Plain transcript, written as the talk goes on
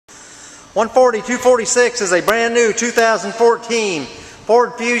140, 246 is a brand new 2014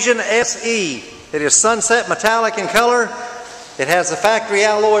 Ford Fusion SE. It is sunset metallic in color. It has the factory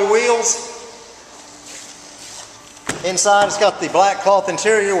alloy wheels. Inside it's got the black cloth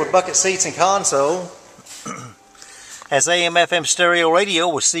interior with bucket seats and console. Has AM/FM stereo radio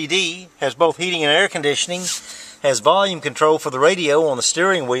with CD. Has both heating and air conditioning. Has volume control for the radio on the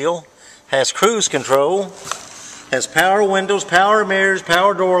steering wheel. Has cruise control. Has power windows, power mirrors,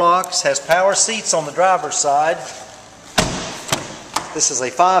 power door locks. Has power seats on the driver's side. This is a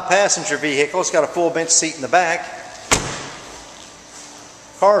 5-passenger vehicle. It's got a full bench seat in the back.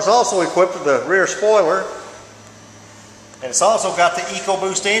 Car is also equipped with a rear spoiler. And it's also got the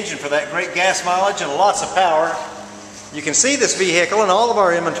EcoBoost engine for that great gas mileage and lots of power. You can see this vehicle in all of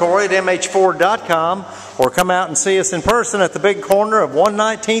our inventory at mhford.com or come out and see us in person at the big corner of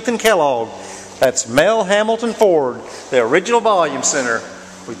 119th and Kellogg. That's Mel Hamilton Ford, the original volume center.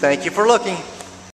 We thank you for looking.